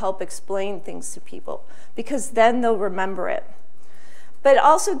napkins to help explain things to people because then they'll remember it. But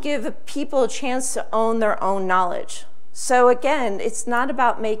also give people a chance to own their own knowledge. So again, it's not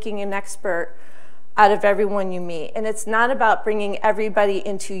about making an expert out of everyone you meet. And it's not about bringing everybody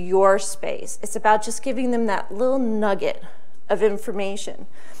into your space. It's about just giving them that little nugget of information.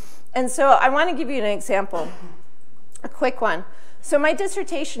 And so I want to give you an example, a quick one. So my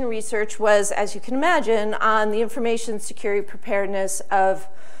dissertation research was, as you can imagine, on the information security preparedness of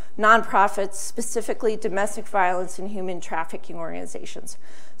nonprofits, specifically domestic violence and human trafficking organizations.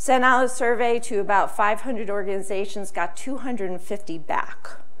 Sent out a survey to about 500 organizations, got 250 back.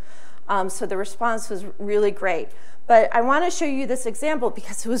 So the response was really great. But I want to show you this example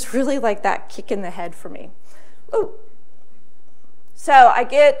because it was really like that kick in the head for me. Ooh. So I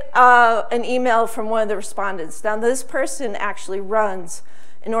get an email from one of the respondents. Now this person actually runs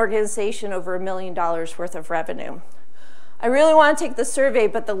an organization over $1 million worth of revenue. I really want to take the survey,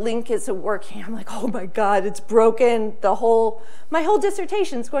 but the link isn't working. I'm like, oh my God, it's broken. My whole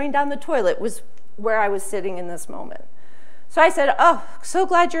dissertation's going down the toilet was where I was sitting in this moment. So I said, oh, so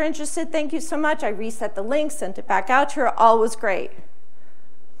glad you're interested. Thank you so much. I reset the link, sent it back out to her. All was great.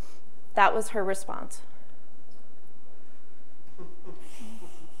 That was her response.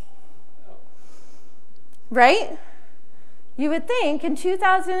 Right? You would think in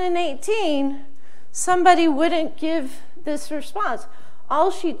 2018, somebody wouldn't give this response.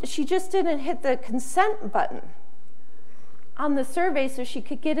 She just didn't hit the consent button on the survey so she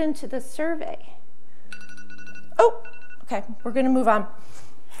could get into the survey. Oh, okay, we're gonna move on.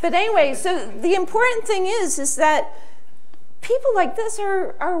 But anyway, so the important thing is that people like this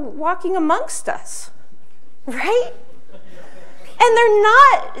are walking amongst us, right? And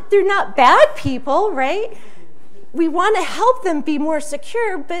they're not bad people, right? We want to help them be more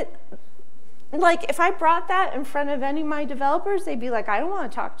secure, but like if I brought that in front of any of my developers, they'd be like, I don't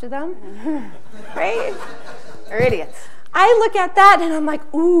want to talk to them, right? They're idiots. I look at that and I'm like,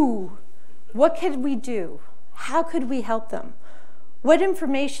 ooh, what could we do? How could we help them? What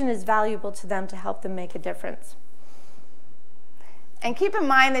information is valuable to them to help them make a difference? And keep in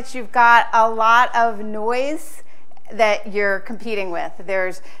mind that you've got a lot of noise that you're competing with.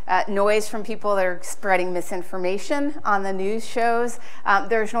 There's noise from people that are spreading misinformation on the news shows.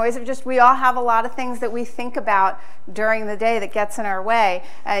 There's noise of just, we all have a lot of things that we think about during the day that gets in our way.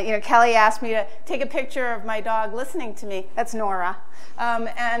 You know, Kelley asked me to take a picture of my dog listening to me. That's Nora.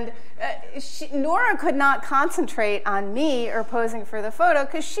 Nora could not concentrate on me or posing for the photo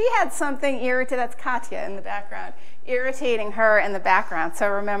because she had something irritating, that's Katya in the background, irritating her in the background. So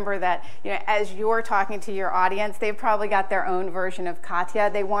remember that, you know, as you're talking to your audience, they've probably got their own version of Katya.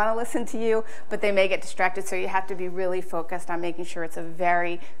 They want to listen to you, but they may get distracted, so you have to be really focused on making sure it's a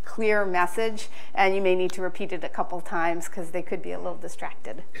very clear message, and you may need to repeat it a couple times because they could be a little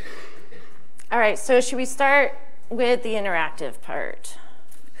distracted. All right, so should we start with the interactive part?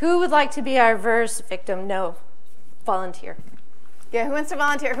 Who would like to be our verse victim? No, volunteer. Yeah, who wants to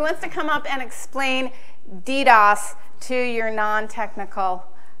volunteer? Who wants to come up and explain DDoS to your non-technical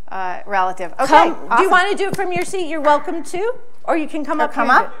relative? Okay, awesome. Do you want to do it from your seat? You're welcome to, or you can come up.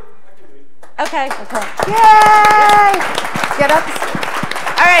 Come up. Okay. Yay! Get up.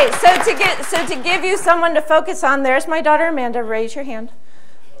 All right. So to give you someone to focus on, there's my daughter Amanda. Raise your hand.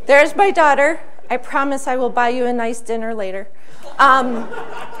 There's my daughter. I promise I will buy you a nice dinner later.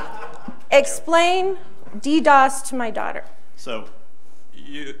 Explain DDoS to my daughter. So,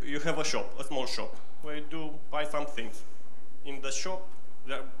 you have a shop, a small shop, where you do buy some things. In the shop,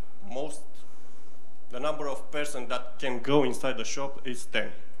 the number of persons that can go inside the shop is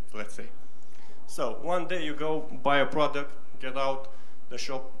 10, let's say. So, one day you go buy a product, get out the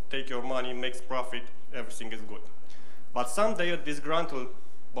shop, take your money, makes profit, everything is good. But someday a disgruntled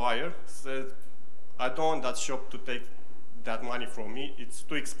buyer says, I don't want that shop to take that money from me, it's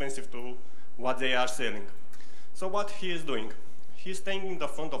too expensive to what they are selling. So what he is doing, he's staying in the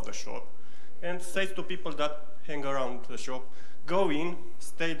front of the shop and says to people that hang around the shop, go in,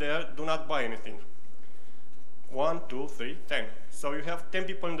 stay there, do not buy anything. 1, 2, 3, 10. So you have 10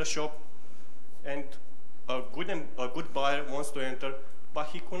 people in the shop, and a good buyer wants to enter, but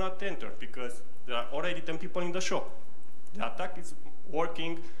he cannot enter because there are already 10 people in the shop. The attack is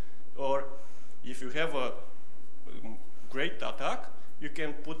working, or if you have a great attack, you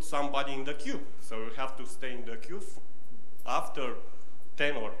can put somebody in the queue. So you have to stay in the queue after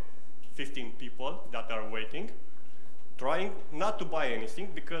 10 or 15 people that are waiting, trying not to buy anything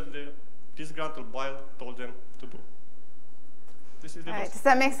because the disgruntled buyer told them to do. This is the best. Does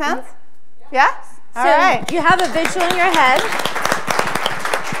that make sense? Yeah? All So right. you have a visual in your head.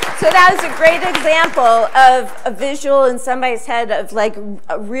 So that is a great example of a visual in somebody's head of like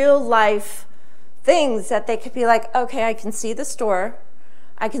a real life things that they could be like, okay, I can see the store,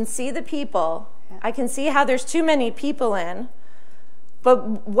 I can see the people, I can see how there's too many people in.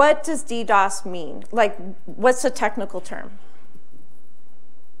 But what does DDoS mean? Like, what's the technical term?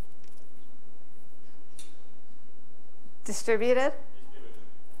 Distributed?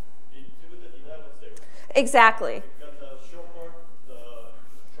 Exactly. Because the shopper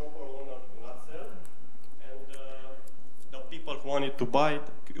will not sell, and the people who wanted to buy it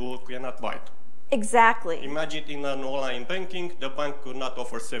cannot buy it. Exactly. Imagine in an online banking, the bank could not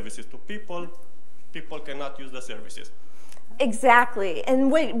offer services to people. People cannot use the services. Exactly.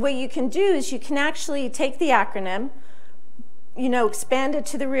 And what you can do is you can actually take the acronym, expand it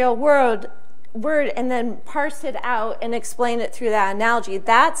to the real word, and then parse it out and explain it through that analogy.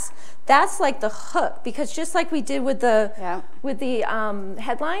 That's like the hook, because just like we did with the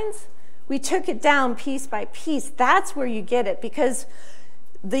headlines, we took it down piece by piece. That's where you get it, because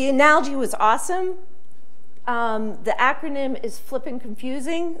the analogy was awesome. The acronym is flipping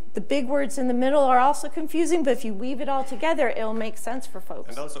confusing. The big words in the middle are also confusing, but if you weave it all together, it'll make sense for folks.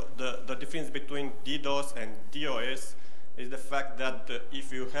 And also, the difference between DDoS and DOS is the fact that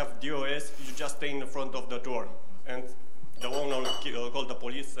if you have DOS, you just stay in the front of the door, and the owner will call the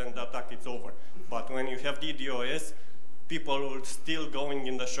police and the attack is over. But when you have DDoS, people will still going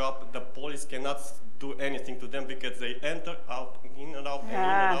in the shop. The police cannot do anything to them because they enter, out, in and out, and in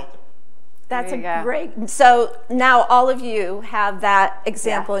and out. That's great. So now all of you have that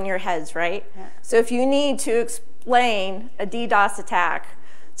example in your heads, right? Yeah. So if you need to explain a DDoS attack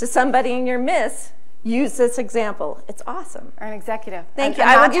to somebody in your midst, use this example. It's awesome. Or an executive. Thank you.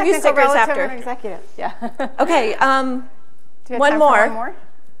 I will give you stickers after. An executive. Yeah. Okay. Do you have one time more. For one more?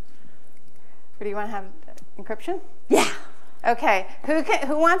 Or do you want to have encryption? Yeah. Okay.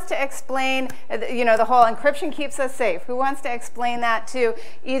 Who wants to explain? The whole encryption keeps us safe. Who wants to explain that to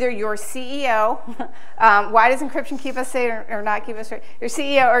either your CEO? Why does encryption keep us safe or not keep us safe? Your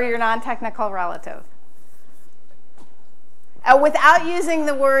CEO or your non-technical relative? Without using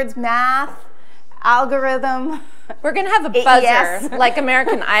the words math, algorithm. We're going to have a buzzer, like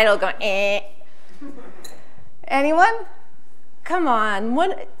American Idol going, eh. Anyone? Come on.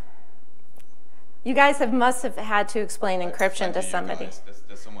 You guys must have had to explain encryption to somebody.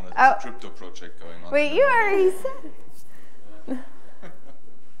 There's someone that has a crypto project going on. Wait, you already said it.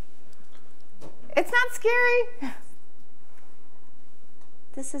 It's not scary.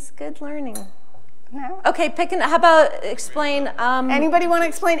 This is good learning. No. Okay, how about explain? Anybody want to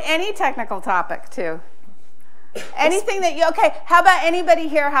explain any technical topic too? Anything that okay, how about anybody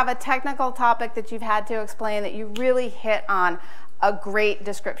here have a technical topic that you've had to explain that you really hit on a great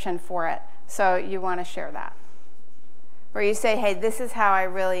description for it? So you want to share that. Where you say, hey, this is how I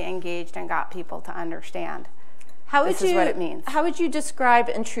really engaged and got people to understand. This is what it means. How would you describe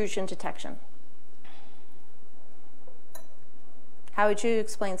intrusion detection? How would you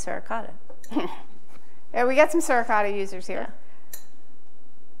explain Suricata? Yeah, we got some Suricata users here. Yeah.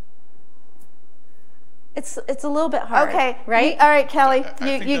 It's a little bit hard. Okay, right? All right, Kelley,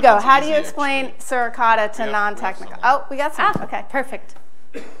 you go. How do you easy, explain actually. Suricata to non-technical? Oh, we got some. Okay, perfect.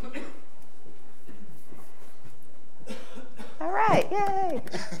 All right, yay.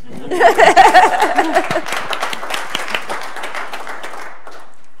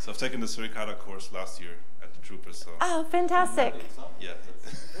 So I've taken the Suricata course last year at the Troopers. So. Oh, fantastic. Yeah.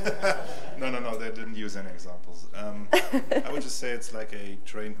 No, they didn't use any examples. I would just say it's like a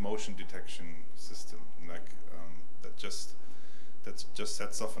trained motion detection system, like that just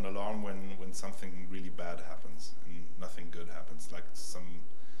sets off an alarm when something really bad happens and nothing good happens, like some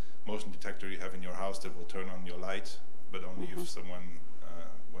motion detector you have in your house that will turn on your light, but only if someone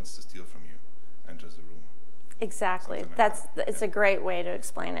wants to steal from you, enters the room. Exactly. Like it's a great way to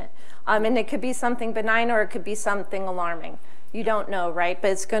explain it. And it could be something benign or it could be something alarming. You don't know, right?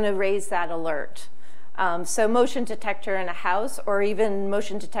 But it's going to raise that alert. So motion detector in a house, or even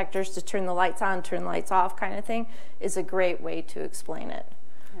motion detectors to turn the lights on, turn the lights off kind of thing, is a great way to explain it.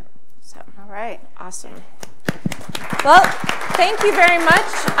 Yeah. So, all right. Awesome. Well, thank you very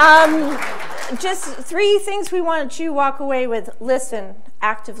much. Just 3 things we want you to walk away with. Listen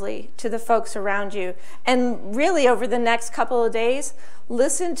actively to the folks around you. And really, over the next couple of days,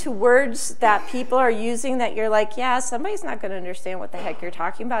 listen to words that people are using that you're like, yeah, somebody's not going to understand what the heck you're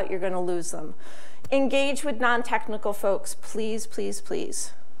talking about. You're going to lose them. Engage with non-technical folks, please, please,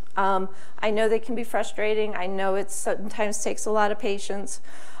 please. I know they can be frustrating. I know it sometimes takes a lot of patience.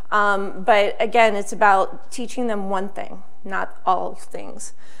 But again, it's about teaching them one thing, not all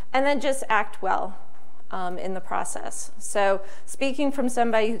things. And then just act well in the process. So speaking from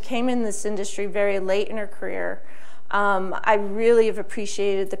somebody who came in this industry very late in her career, I really have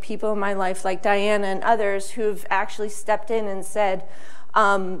appreciated the people in my life like Diana and others who've actually stepped in and said,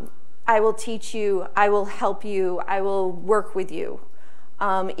 I will teach you, I will help you, I will work with you.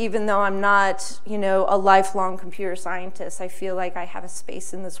 Even though I'm not, a lifelong computer scientist, I feel like I have a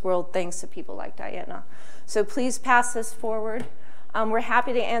space in this world thanks to people like Diana. So please pass this forward. We're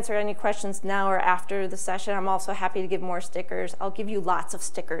happy to answer any questions now or after the session. I'm also happy to give more stickers. I'll give you lots of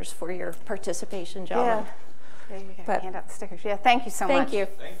stickers for your participation, gentlemen. Yeah, you gotta hand out the stickers. Yeah, thank you so much. Thank you.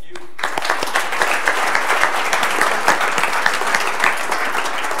 Thank you.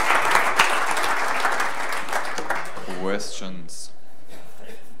 Questions?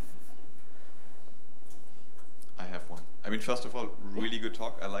 I have one. I mean, first of all, really good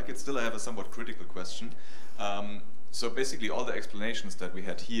talk. I like it. Still, I have a somewhat critical question. So basically, all the explanations that we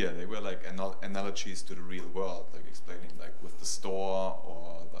had here, they were like analogies to the real world, like explaining like with the store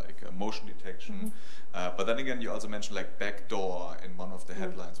or like motion detection. But then again, you also mentioned like backdoor in one of the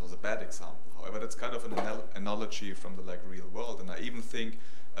headlines was a bad example. However, that's kind of an analogy from the like real world. And I even think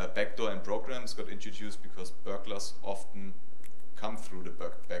backdoor in programs got introduced because burglars often come through the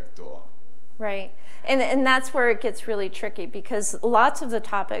backdoor. Right. And that's where it gets really tricky, because lots of the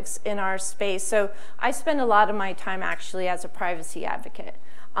topics in our space, so I spend a lot of my time actually as a privacy advocate.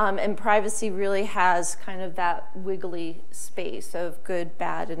 And privacy really has kind of that wiggly space of good,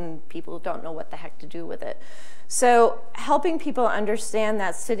 bad, and people don't know what the heck to do with it. So helping people understand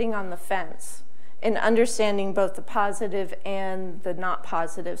that, sitting on the fence and understanding both the positive and the not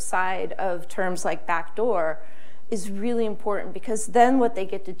positive side of terms like backdoor is really important, because then what they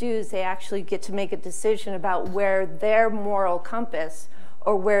get to do is they actually get to make a decision about where their moral compass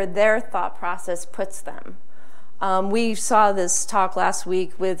or where their thought process puts them. We saw this talk last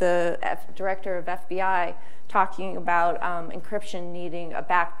week with a director of FBI talking about encryption needing a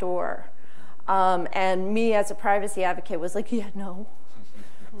backdoor. And me as a privacy advocate was like, yeah, no,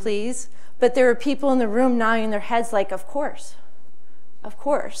 please. But there are people in the room nodding their heads like, of course, of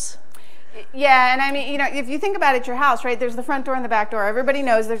course. Yeah, and I mean, if you think about it, your house, right, there's the front door and the back door. Everybody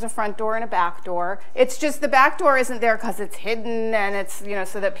knows there's a front door and a back door. It's just the back door isn't there because it's hidden and it's,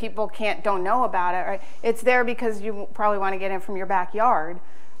 so that people don't know about it, right? It's there because you probably want to get in from your backyard,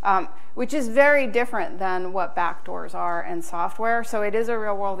 which is very different than what back doors are in software. So it is a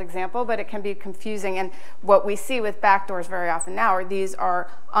real world example, but it can be confusing. And what we see with back doors very often now are these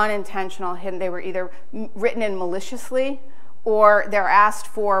are unintentional, hidden. They were either written in maliciously, or they're asked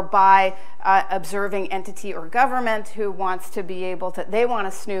for by observing entity or government who wants to be able to, they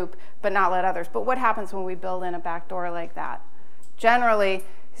want to snoop but not let others. But what happens when we build in a back door like that? Generally,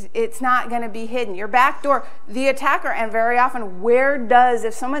 it's not going to be hidden. Your back door, the attacker, and very often,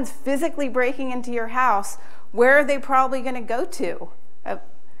 if someone's physically breaking into your house, where are they probably going to go to?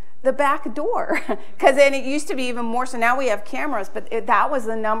 The back door. Because then it used to be even more so. Now we have cameras, but that was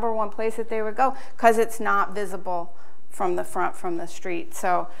the #1 place that they would go, because it's not visible from the front, from the street.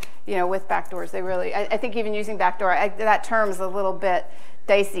 So, with backdoors, they really, I think even using backdoor, that term is a little bit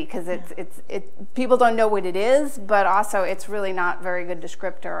dicey, because people don't know what it is, but also it's really not very good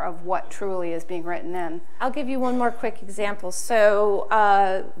descriptor of what truly is being written in. I'll give you one more quick example. So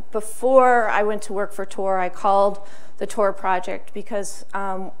before I went to work for Tor, I called the Tor project because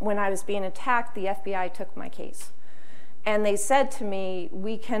when I was being attacked, the FBI took my case. And they said to me,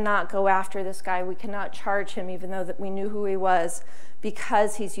 we cannot go after this guy. We cannot charge him, even though that we knew who he was,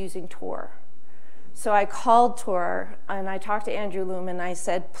 because he's using Tor. So I called Tor, and I talked to Andrew Loom, and I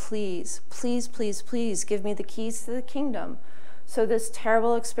said, please, please, please, please give me the keys to the kingdom so this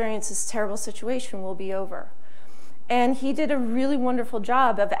terrible experience, this terrible situation will be over. And he did a really wonderful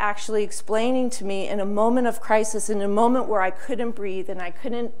job of actually explaining to me in a moment of crisis, in a moment where I couldn't breathe and I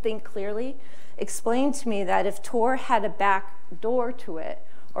couldn't think clearly, explained to me that if Tor had a back door to it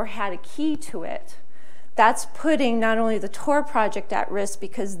or had a key to it, that's putting not only the Tor project at risk,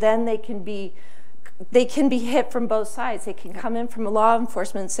 because then they can be hit from both sides. They can come in from law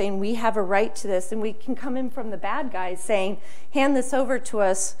enforcement saying we have a right to this, and we can come in from the bad guys saying hand this over to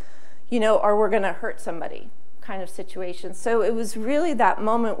us, or we're going to hurt somebody, kind of situation. So it was really that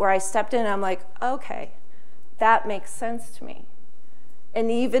moment where I stepped in and I'm like, okay, that makes sense to me. And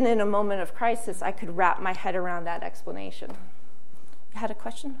even in a moment of crisis, I could wrap my head around that explanation. You had a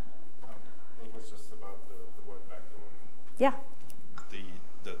question? It was just about the word backdoor. Yeah.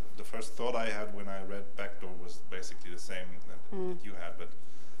 The first thought I had when I read backdoor was basically the same that you had, but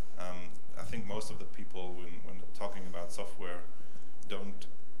I think most of the people, when talking about software,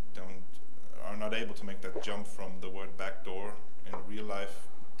 are not able to make that jump from the word backdoor in real life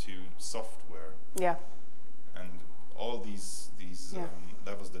to software. Yeah. And all these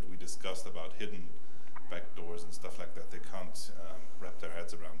levels that we discussed about hidden backdoors and stuff like that, they can't wrap their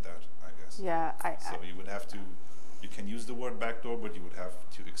heads around that, I guess. Yeah. So you would have to, you can use the word backdoor, but you would have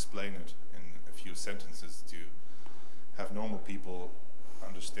to explain it in a few sentences to have normal people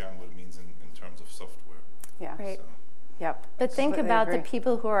understand what it means in terms of software. Yeah. Right. So, Yep. But think Completely about the agree.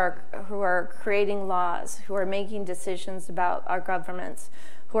 people who are creating laws, who are making decisions about our governments,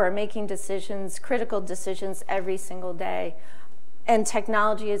 who are making decisions, critical decisions every single day. And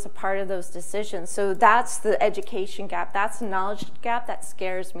technology is a part of those decisions. So that's the education gap. That's the knowledge gap that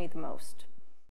scares me the most.